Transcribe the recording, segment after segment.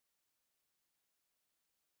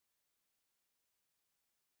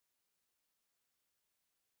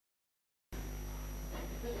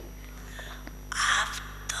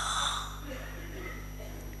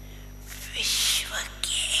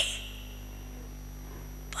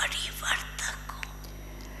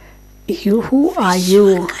who are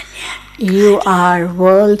you? You are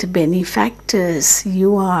world benefactors.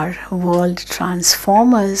 You are world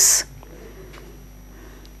transformers.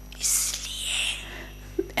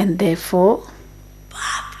 And therefore,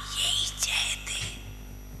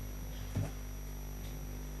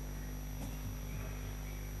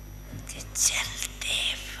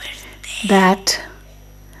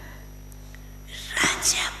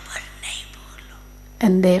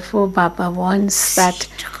 Baba wants that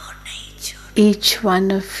each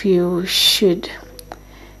one of you should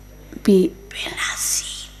be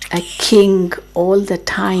a king all the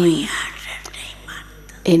time.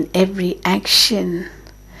 In every action,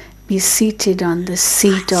 be seated on the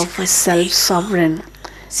seat of a self-sovereign,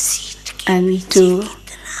 and do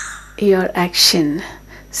your action.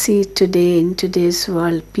 See, today in today's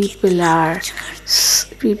world, people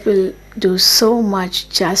do so much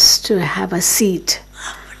just to have a seat,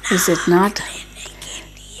 is it not?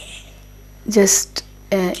 Just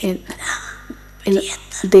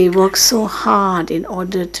they work so hard in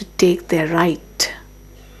order to take their right.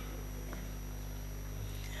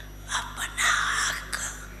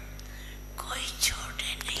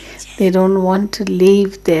 They don't want to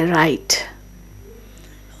leave their right.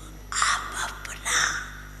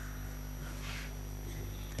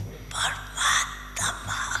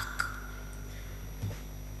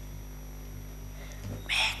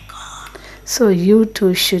 So you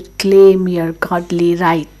too should claim your godly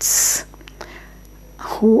rights.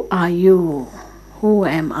 Who are you? Who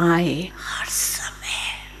am I?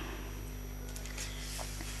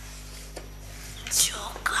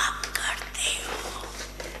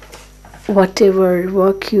 Whatever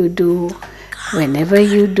work you do, whenever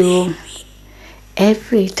you do,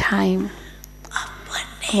 every time,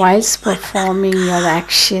 whilst performing your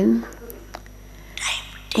action,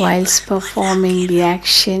 whilst performing the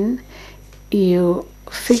action, you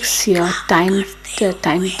fix your the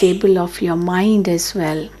timetable of your mind as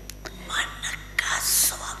well.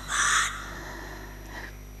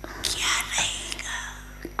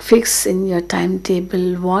 Fix in your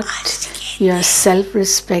timetable what your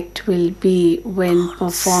self-respect will be when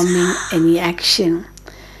performing any action.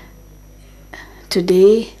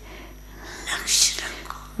 Today,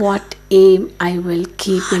 what aim I will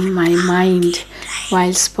keep in my mind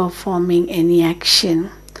whilst performing any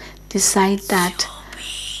action. Decide that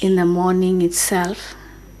in the morning itself.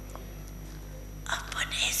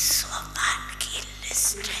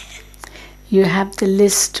 You have the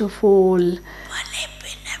list of all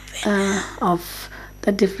of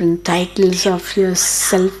the different titles of your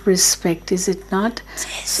self-respect, is it not?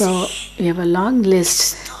 So you have a long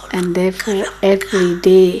list, and therefore every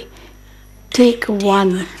day take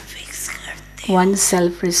one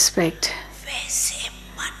self-respect.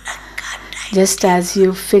 Just as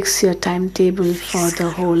you fix your timetable for the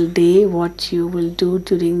whole day, what you will do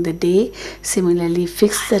during the day, similarly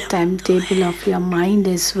fix the timetable of your mind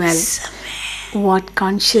as well. What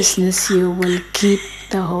consciousness you will keep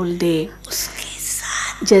the whole day.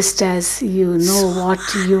 Just as you know what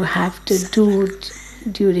you have to do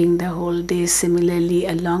during the whole day, similarly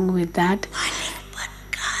along with that,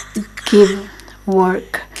 give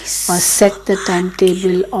work or set the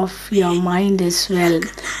timetable of your mind as well.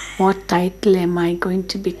 What title am I going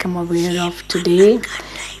to become aware of today?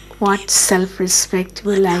 What self-respect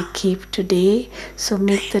will I keep today? So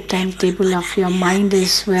make the timetable of your mind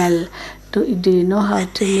as well. Do you know how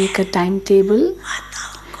to make a timetable?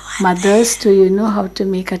 Mothers, do you know how to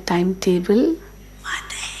make a timetable?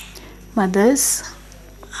 Mothers,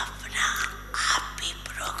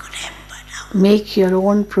 make your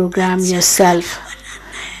own program yourself.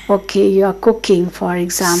 Okay, you are cooking, for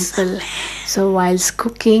example. So whilst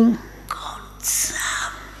cooking,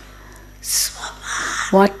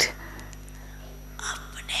 what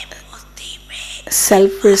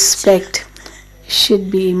self-respect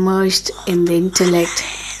should be immersed in the intellect?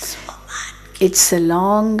 It's a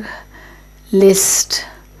long list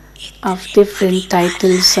of different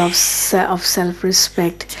titles of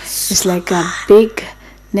self-respect. It's like a big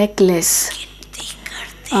necklace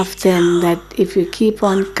of them, that if you keep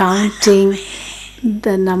on counting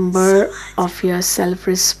the number of your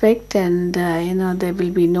self-respect, and there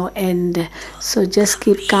will be no end. So just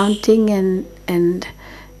keep counting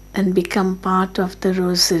and become part of the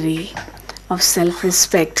rosary of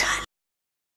self-respect.